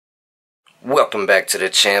Welcome back to the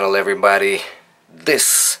channel, everybody.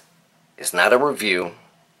 This is not a review.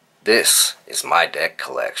 This is my deck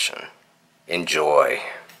collection. Enjoy.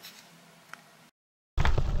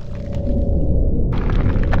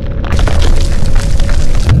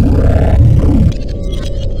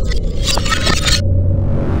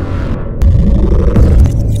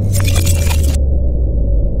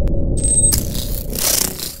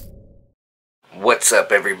 What's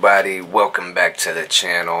up, everybody? Welcome back to the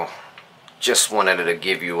channel. Just wanted to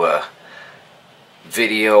give you a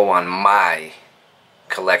video on my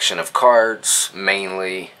collection of cards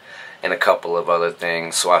mainly, and a couple of other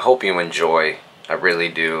things, so I hope you enjoy. I really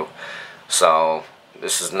do. So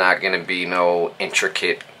this is not going to be no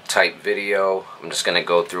intricate type video. I'm just going to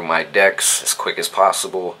go through my decks as quick as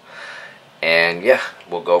possible, and yeah,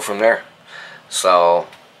 we'll go from there. So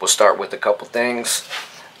we'll start with a couple things.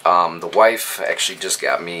 The wife actually just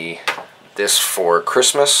got me this for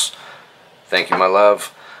Christmas. Thank you, my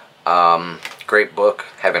love. Great book.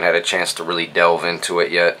 Haven't had a chance to really delve into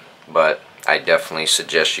it yet, but I definitely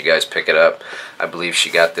suggest you guys pick it up. I believe she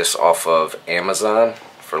got this off of Amazon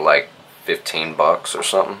for like 15 bucks or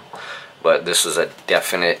something. But this is a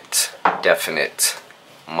definite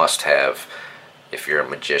must-have if you're a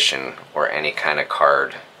magician or any kind of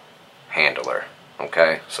card handler.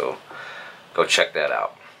 Okay, so go check that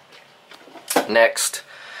out. Next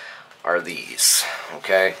are these.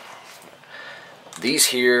 Okay. These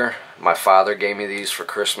here, my father gave me these for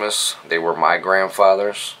Christmas. They were my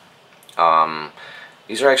grandfather's.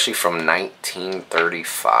 These are actually from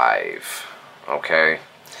 1935. Okay,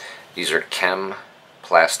 these are chem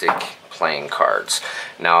plastic playing cards.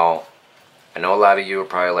 Now, I know a lot of you are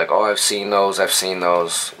probably like, oh, I've seen those.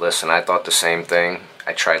 Listen, I thought the same thing.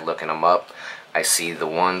 I tried looking them up. I see the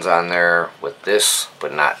ones on there with this,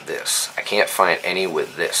 but not this. I can't find any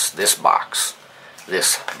with this box.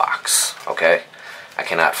 Okay? I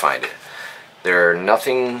cannot find it. They're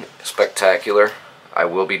nothing spectacular. I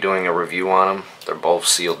will be doing a review on them. They're both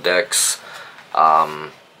sealed decks.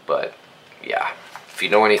 But yeah, if you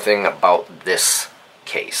know anything about this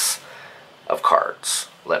case of cards,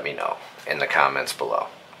 let me know in the comments below.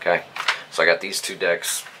 Okay? So I got these two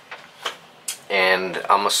decks, and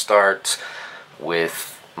I'm gonna start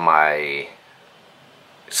with my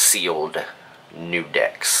sealed new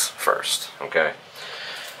decks first. Okay?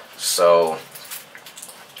 So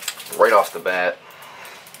right off the bat,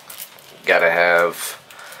 gotta have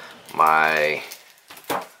my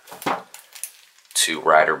two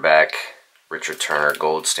Riderback Richard Turner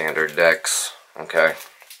Gold Standard decks. Okay,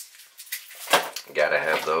 gotta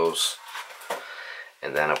have those.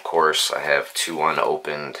 And then of course I have two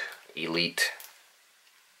unopened Elite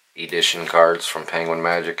Edition cards from Penguin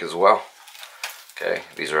Magic as well. Okay,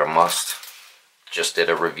 these are a must. Just did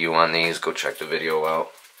a review on these, go check the video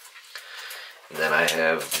out. And then I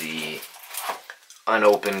have the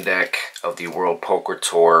unopened deck of the World Poker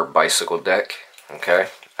Tour Bicycle deck. Okay,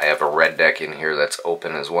 I have a red deck in here that's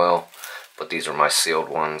open as well, but these are my sealed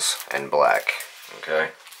ones and black.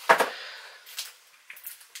 Okay,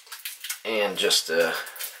 and just to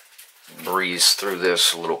breeze through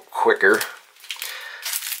this a little quicker,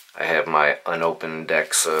 I have my unopened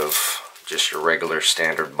decks of just your regular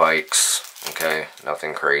standard bikes. Okay,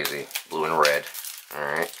 nothing crazy, blue and red.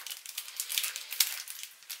 Alright.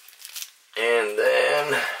 And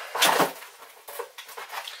then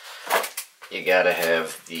you gotta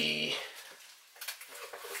have the,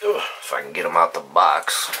 if I can get them out the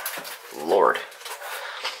box, Lord,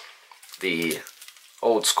 the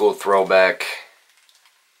old school throwback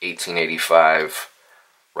 1885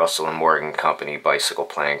 Russell and Morgan Company bicycle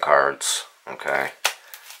playing cards. Okay,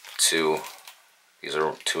 these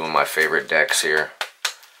are two of my favorite decks here.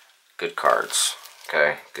 Good cards.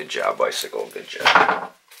 Okay, good job, Bicycle, good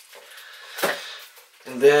job.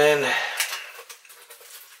 And then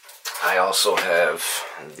I also have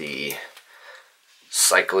the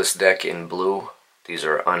Cyclist deck in blue. These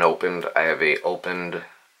are unopened. I have a opened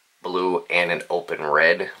blue and an open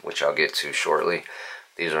red, which I'll get to shortly.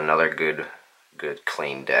 These are another good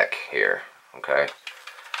clean deck here. Okay,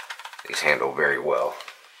 these handle very well.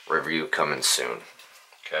 Review coming soon.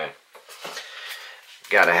 Okay,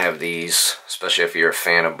 gotta have these, especially if you're a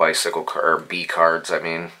fan of bicycle or B cards, I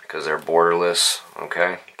mean, because they're borderless.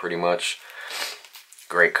 Okay, pretty much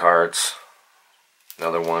great cards.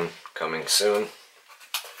 Another one coming soon.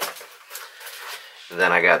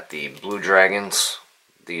 Then I got the Blue Dragons.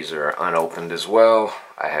 These are unopened as well.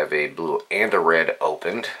 I have a blue and a red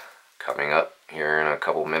opened coming up here in a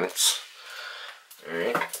couple minutes.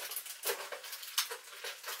 Alright.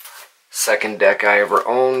 Second deck I ever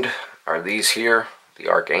owned are these here, the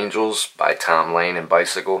Archangels by Tom Lane and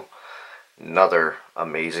Bicycle. Another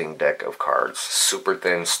amazing deck of cards. Super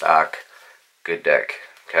thin stock. Good deck.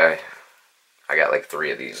 Okay. I got like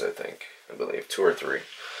 3 of these, I think. I believe 2 or 3.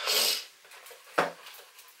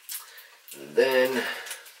 And then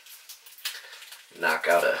knock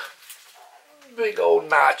out a big old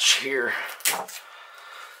notch here.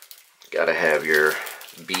 Gotta have your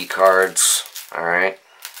B cards. Alright.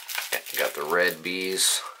 Got the red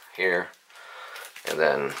Bs here. And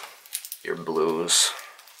then your blues.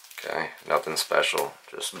 Okay. Nothing special.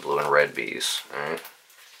 Just blue and red Bs. Alright.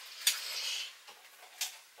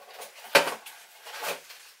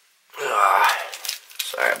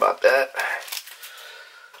 Sorry about that.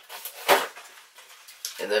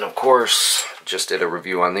 And then of course, just did a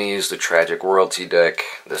review on these, the Tragic Royalty deck.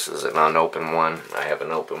 This is an unopened one. I have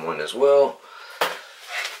an open one as well.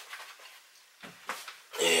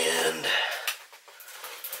 And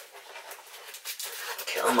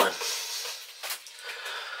come on.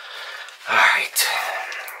 Alright.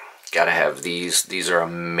 Gotta have these. These are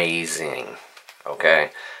amazing.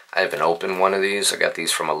 Okay. I haven't opened one of these. I got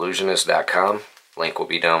these from illusionist.com. Link will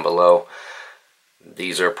be down below.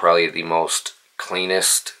 These are probably the most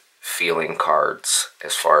cleanest feeling cards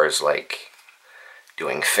as far as like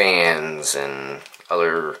doing fans and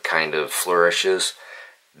other kind of flourishes.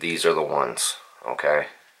 These are the ones. Okay.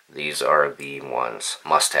 These are the ones.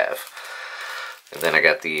 Must have. And then I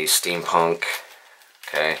got the Steampunk.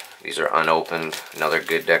 Okay. These are unopened. Another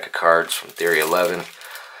good deck of cards from Theory 11.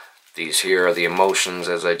 These here are the Emotions,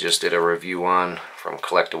 as I just did a review on, from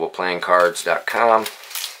collectibleplayingcards.com.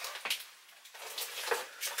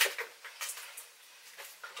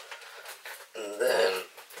 And then,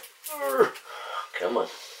 come on.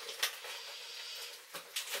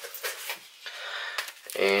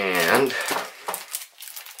 And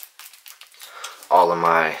all of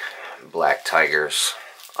my Black Tigers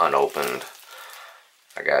unopened.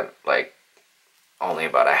 I got like only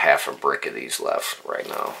about a half a brick of these left right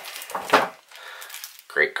now.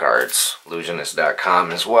 Great cards.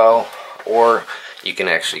 Illusionist.com as well. Or you can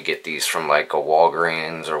actually get these from like a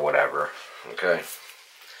Walgreens or whatever. Okay.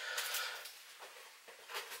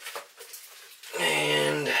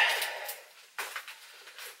 And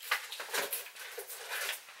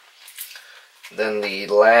then the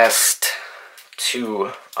last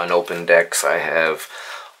 2 unopened decks I have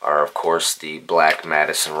are of course the Black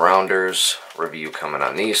Madison Rounders, review coming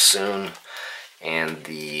on these soon, and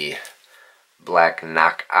the Black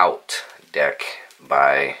Knockout deck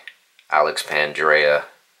by Alex Pandrea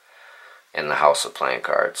and the House of Playing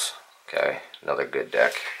Cards. Okay, another good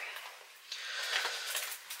deck.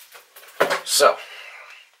 So,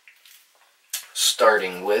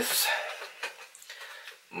 starting with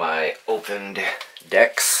my opened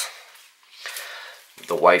decks.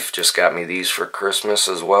 The wife just got me these for Christmas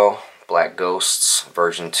as well. Black Ghosts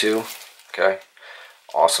version 2. Okay.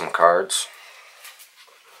 Awesome cards.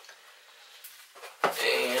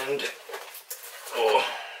 And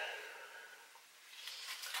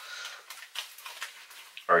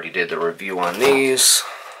already did the review on these.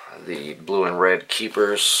 The blue and red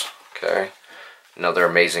keepers. Okay. Another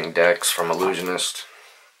amazing decks from Illusionist.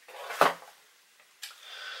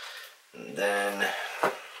 And then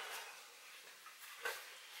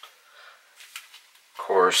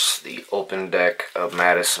course, the open deck of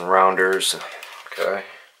Madison Rounders. Okay.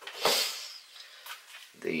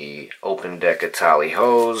 The open deck of Tally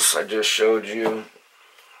Hoes I just showed you.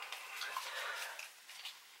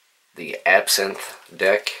 The Absinthe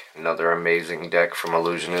deck, another amazing deck from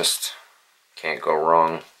Illusionist. Can't go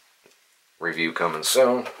wrong. Review coming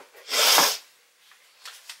soon.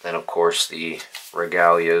 Then of course the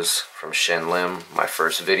Regalias from Shen Lim, my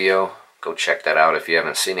first video. Go check that out if you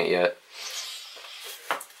haven't seen it yet.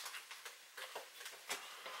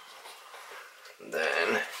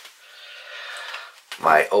 Then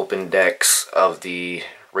my open decks of the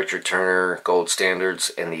Richard Turner Gold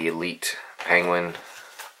Standards and the Elite Penguin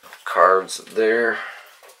cards there.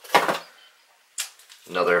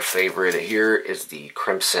 Another favorite here is the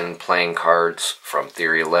Crimson Playing Cards from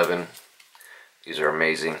Theory 11. These are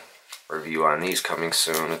amazing. Review on these coming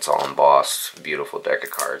soon. It's all embossed. Beautiful deck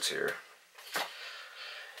of cards here.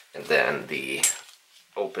 And then the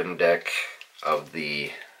open deck of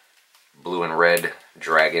the blue and red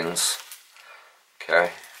dragons.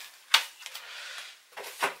 Okay.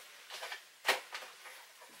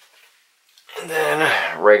 And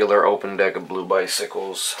then regular open deck of blue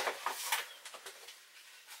bicycles.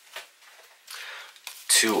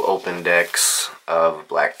 2 open decks of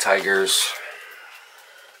black tigers.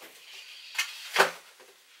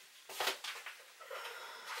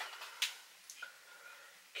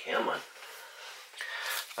 Come on.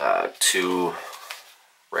 2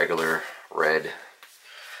 regular red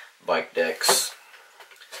bike decks.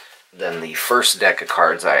 Then the first deck of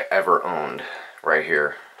cards I ever owned, right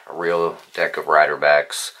here, a real deck of rider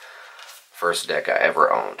backs. First deck I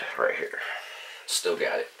ever owned, right here. Still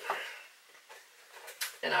got it.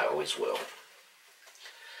 And I always will.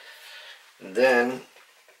 And then,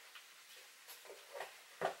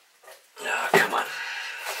 come on.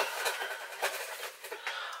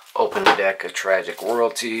 Open deck of Tragic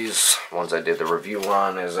Royalties, ones I did the review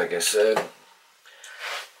on, as like I said.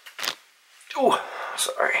 Ooh,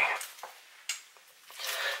 sorry.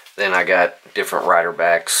 Then I got different rider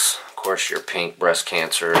backs. Of course, your pink breast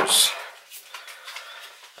cancers.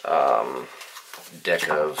 Deck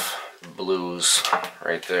of blues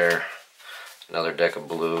right there. Another deck of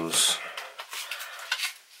blues.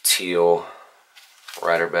 Teal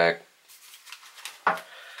rider back.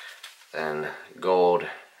 Then gold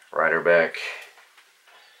rider back.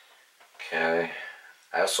 Okay.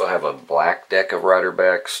 I also have a black deck of rider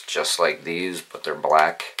backs, just like these, but they're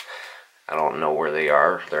black. I don't know where they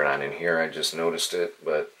are. They're not in here. I just noticed it,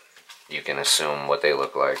 but you can assume what they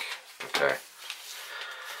look like. Okay.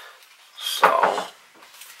 So,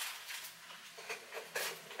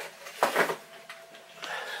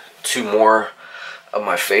 two more of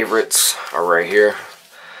my favorites are right here.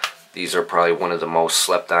 These are probably one of the most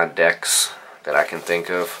slept on decks that I can think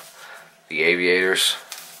of. The Aviators,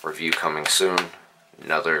 review coming soon.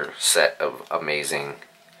 Another set of amazing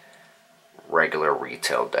regular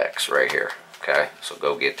retail decks right here. Okay, so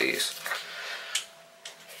go get these.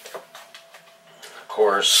 Of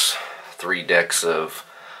course, 3 decks of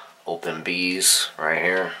Open Bs right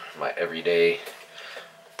here. My everyday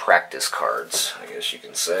practice cards, I guess you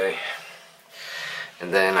can say.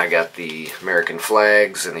 And then I got the American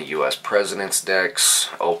flags and the US President's decks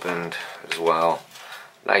opened as well.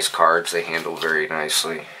 Nice cards, they handle very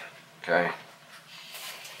nicely. Okay.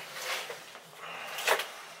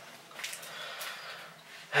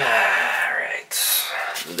 Alright.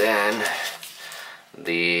 Then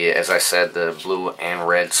as I said, the blue and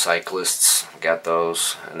red cyclists, got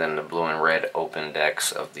those. And then the blue and red open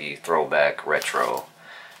decks of the throwback retro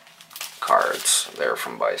cards. They're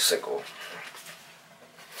from Bicycle.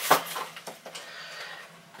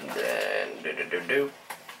 Then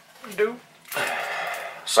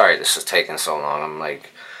sorry this is taking so long. I'm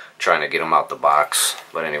like trying to get them out the box.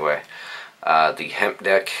 But anyway, the hemp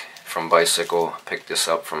deck from Bicycle. Picked this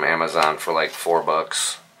up from Amazon for like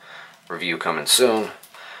 $4. Review coming soon.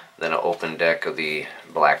 Then an open deck of the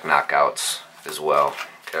black knockouts as well.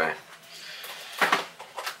 Okay.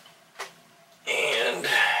 And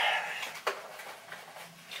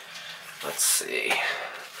let's see.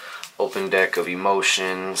 Open deck of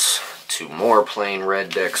Emotions. 2 more plain red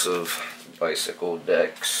decks of Bicycle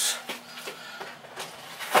decks.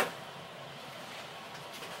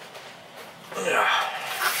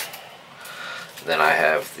 Then I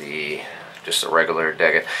have just a regular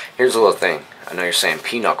deck. Here's a little thing. I know you're saying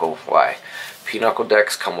Pinochle. Why? Pinochle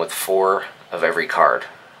decks come with 4 of every card.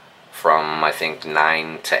 From, I think,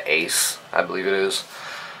 9 to Ace, I believe it is.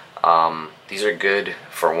 These are good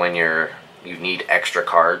for when you need extra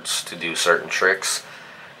cards to do certain tricks.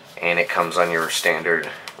 And it comes on your standard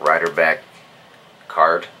rider back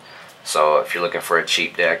card. So if you're looking for a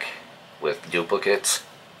cheap deck with duplicates,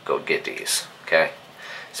 go get these. Okay?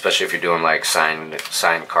 Especially if you're doing like signed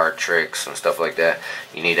card tricks and stuff like that.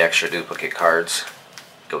 You need extra duplicate cards,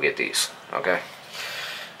 go get these. Okay?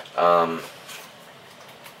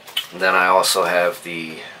 Then I also have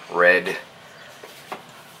the red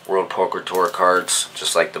World Poker Tour cards,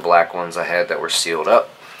 just like the black ones I had that were sealed up.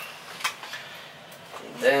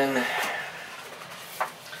 And then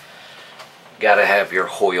gotta have your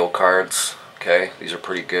Hoyle cards. Okay, these are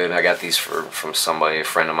pretty good. I got these from somebody, a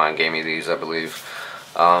friend of mine gave me these, I believe.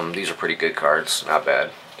 These are pretty good cards, not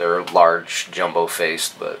bad. They're large, jumbo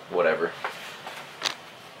faced, but whatever.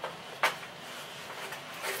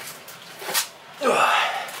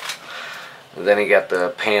 And then you got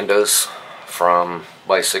the pandas from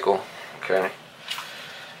Bicycle. Okay.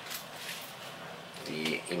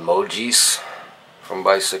 The emojis from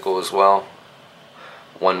Bicycle as well.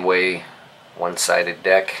 One-way, one-sided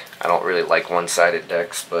deck. I don't really like one-sided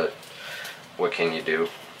decks, but what can you do?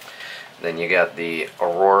 Then you got the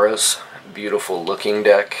Aurora's beautiful looking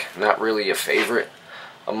deck. Not really a favorite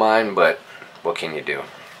of mine, but what can you do?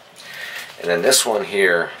 And then this one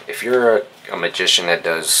here, if you're a magician that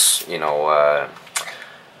does, you know,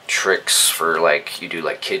 tricks for like, you do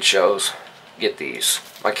like kid shows, get these.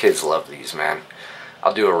 My kids love these, man.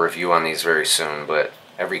 I'll do a review on these very soon, but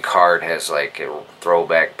every card has like a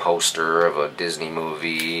throwback poster of a Disney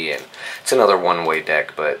movie, and it's another one-way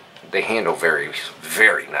deck, but they handle very,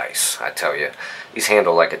 very nice. I tell you, these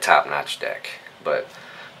handle like a top-notch deck. But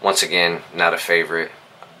once again, not a favorite,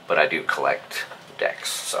 but I do collect decks,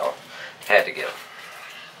 so had to get them.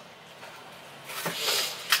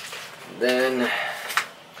 Then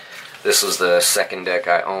this was the second deck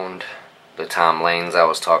I owned, the Tom Lanes I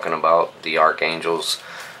was talking about, the Archangels.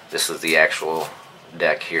 This is the actual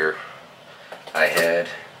deck here I had.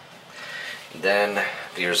 Then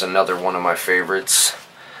here's another one of my favorites,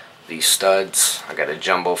 these studs. I got a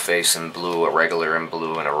jumbo face in blue, a regular in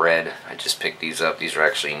blue, and a red. I just picked these up. These are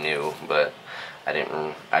actually new, but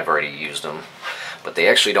I've already used them. But they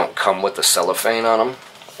actually don't come with a cellophane on them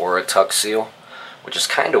or a tuck seal, which is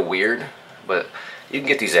kind of weird, but you can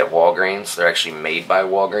get these at Walgreens. They're actually made by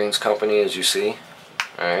Walgreens company, as you see.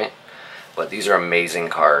 Alright, but these are amazing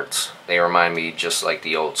cards. They remind me just like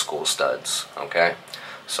the old school studs. Okay,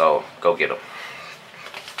 so go get them.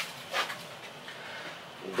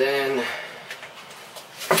 Then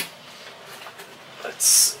let's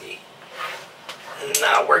see,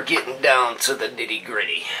 now we're getting down to the nitty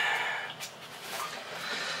gritty.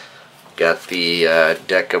 Got the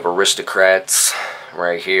deck of Aristocrats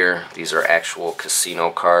right here. These are actual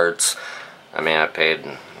casino cards. I mean, I paid,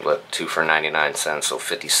 what, 2 for 99 cents, so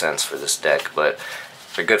 50 cents for this deck, but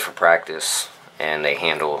they're good for practice, and they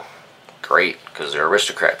handle great because they're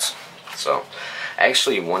Aristocrats. So I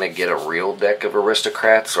actually want to get a real deck of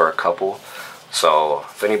Aristocrats, or a couple. So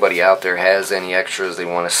if anybody out there has any extras they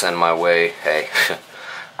want to send my way, hey,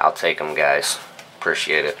 I'll take them, guys.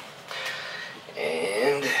 Appreciate it.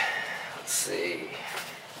 And let's see.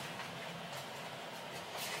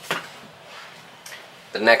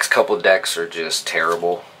 The next couple decks are just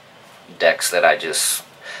terrible decks that I just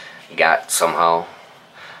got somehow.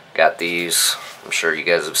 Got these. I'm sure you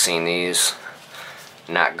guys have seen these.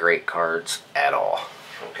 Not great cards at all.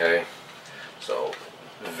 Okay? So,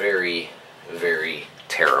 very, very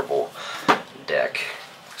terrible deck.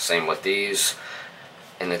 Same with these.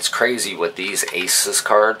 And it's crazy with these Aces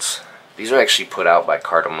cards. These are actually put out by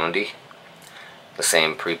Cardamundi. The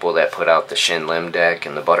same people that put out the Shin Lim deck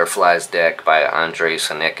and the Butterflies deck by Andre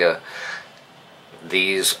Seneca.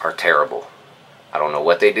 These are terrible. I don't know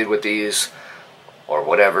what they did with these or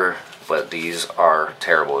whatever, but these are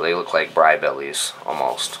terrible. They look like Brybellies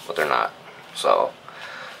almost, but they're not. So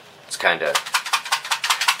it's kind of,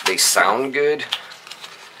 they sound good,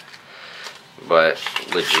 but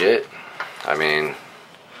legit, I mean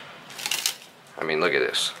look at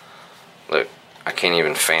this. Look, I can't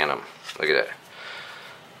even fan them. Look at that.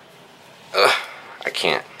 Ugh, I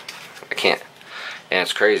can't. And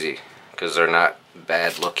it's crazy because they're not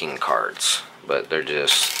bad looking cards, but they're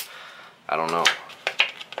just, I don't know,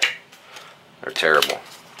 they're terrible.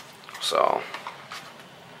 So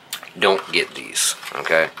don't get these,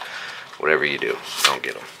 okay? Whatever you do, don't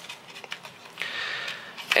get them.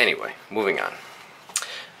 Anyway, moving on.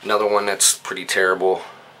 Another one that's pretty terrible.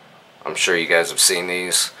 I'm sure you guys have seen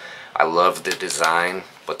these. I love the design,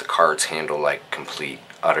 but the cards handle like complete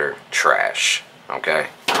utter trash. Okay,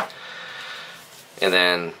 and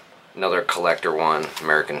then another collector one,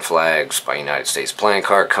 American Flags by United States Playing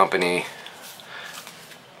Card Company.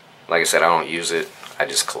 Like I said, I don't use it, I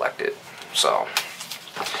just collect it. So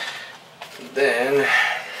then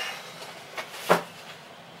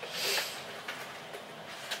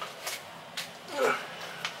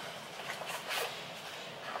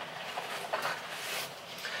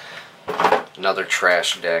another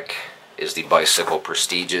trash deck is the Bicycle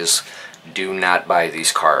Prestiges. Do not buy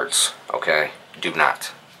these cards, okay? Do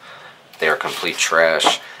not. They are complete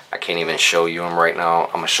trash. I can't even show you them right now.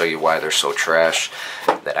 I'm going to show you why they're so trash.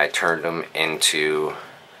 That I turned them into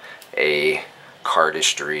a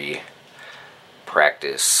cardistry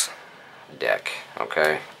practice deck,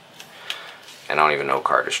 okay? And I don't even know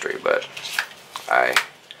cardistry, but I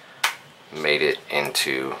made it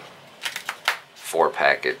into 4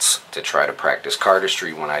 packets to try to practice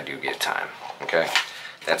cardistry when I do get time. Okay,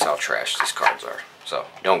 that's how trash these cards are. So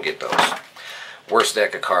don't get those. Worst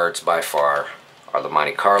deck of cards by far are the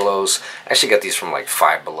Monte Carlos. I actually got these from like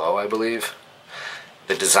Five Below, I believe.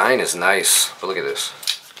 The design is nice, but look at this.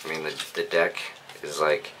 I mean, the deck is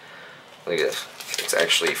like, look at this. It's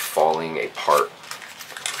actually falling apart.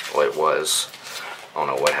 Well, it was. I don't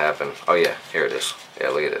know what happened. Oh yeah, here it is. Yeah,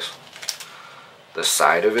 look at this. The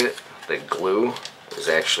side of it, the glue is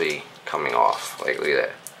actually coming off. Like, look at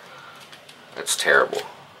that. That's terrible.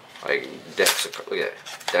 Like, look at that.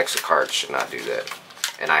 Decks of cards should not do that.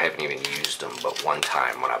 And I haven't even used them but one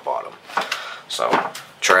time when I bought them. So,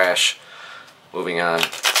 trash. Moving on.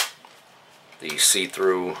 The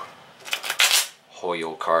see-through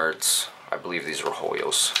Hoyle cards. I believe these were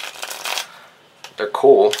Hoyles. They're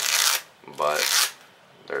cool. but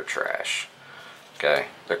they're trash. Okay,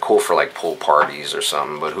 they're cool for like pool parties or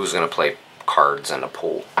something, but who's gonna play cards in a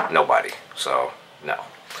pool? Nobody. So no.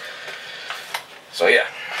 So yeah,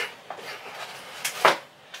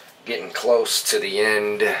 getting close to the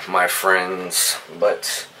end, my friends,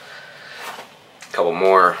 but a couple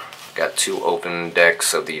more. Got 2 open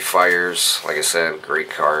decks of the Fires. Like I said, great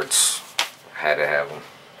cards. Had to have them.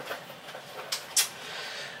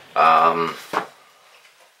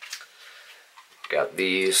 Got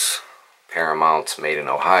these Paramount, made in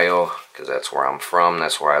Ohio, because that's where I'm from.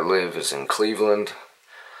 That's where I live, is in Cleveland.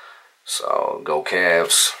 So go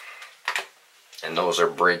Cavs. And those are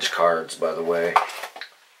bridge cards, by the way.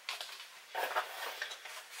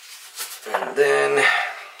 And then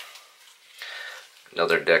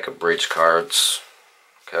another deck of bridge cards.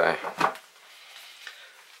 Okay.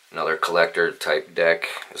 Another collector type deck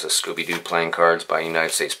is a Scooby-Doo playing cards by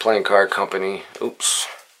United States Playing Card Company. Oops.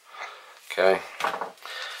 Okay.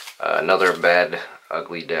 Another bad,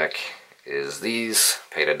 ugly deck is these.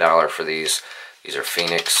 Paid $1 for these. These are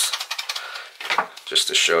Phoenix. Just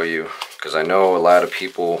to show you, because I know a lot of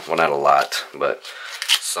people, well, not a lot, but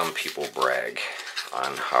some people brag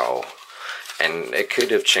on how, and it could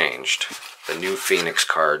have changed. The new Phoenix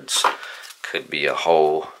cards could be a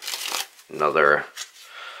whole another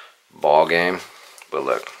ball game, but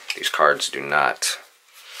look, these cards do not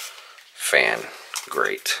fan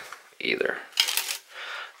great either.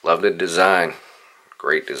 Love the design,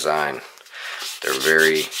 great design. They're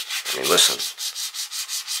very, I mean, listen,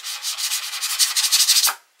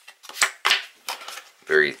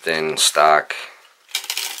 very thin stock,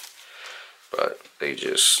 but they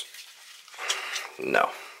just, no,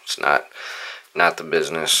 it's not the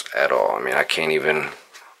business at all. I mean, I can't even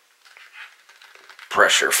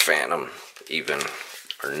pressure fan them even,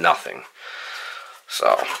 or nothing.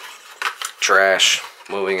 So trash.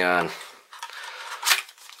 Moving on.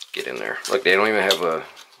 Get in there. Look, they don't even have a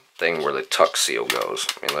thing where the tuck seal goes.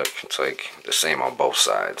 I mean, look, it's like the same on both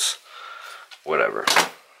sides. Whatever.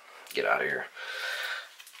 Get out of here.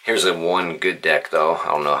 Here's a one good deck though. I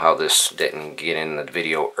don't know how this didn't get in the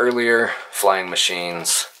video earlier. Flying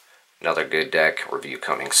Machines. Another good deck. Review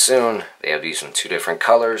coming soon. They have these in 2 different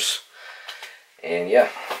colors. And yeah,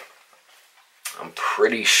 I'm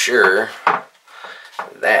pretty sure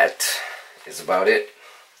that is about it.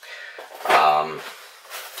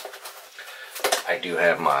 I do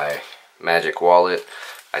have my magic wallet.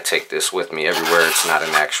 I take this with me everywhere. It's not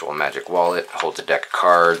an actual magic wallet. It holds a deck of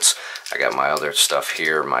cards. I got my other stuff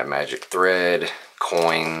here, my magic thread,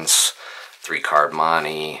 coins, 3-card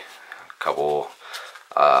money, a couple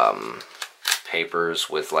papers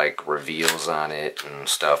with like reveals on it and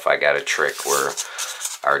stuff. I got a trick where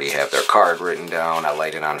I already have their card written down. I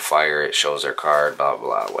light it on fire, it shows their card, blah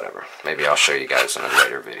blah, whatever. Maybe I'll show you guys in a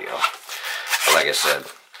later video. But like I said,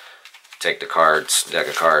 take the cards, deck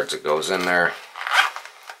of cards, it goes in there.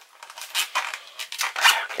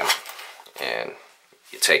 Come on. And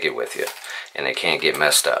you take it with you. And they can't get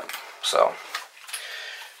messed up. So,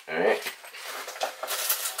 alright.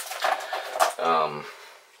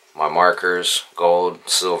 My markers, gold,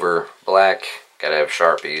 silver, black. Gotta have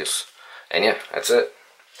Sharpies. And yeah, that's it.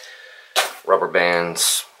 Rubber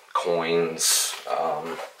bands, coins.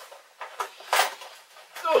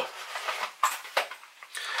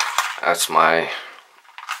 That's my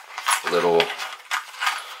little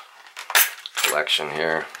collection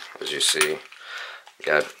here, as you see.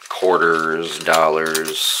 Got quarters,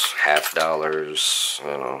 dollars, half dollars,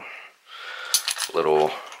 you know,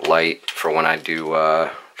 little light for when I do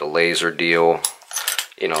the laser deal,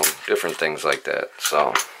 you know, different things like that.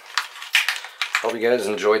 So, hope you guys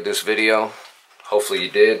enjoyed this video. Hopefully you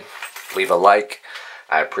did. Leave a like.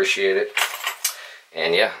 I appreciate it.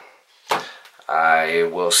 And yeah, I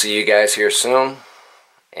will see you guys here soon.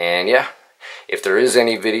 And yeah, if there is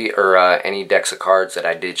any video or any decks of cards that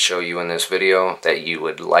I did show you in this video that you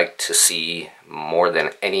would like to see more than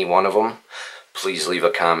any one of them, please leave a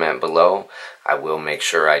comment below. I will make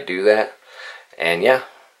sure I do that. And yeah,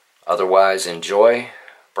 otherwise enjoy.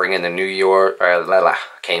 Bring in the new year.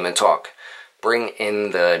 Can't even talk. Bring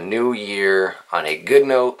in the new year on a good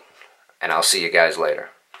note, and I'll see you guys later.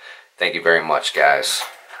 Thank you very much, guys.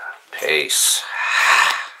 Peace.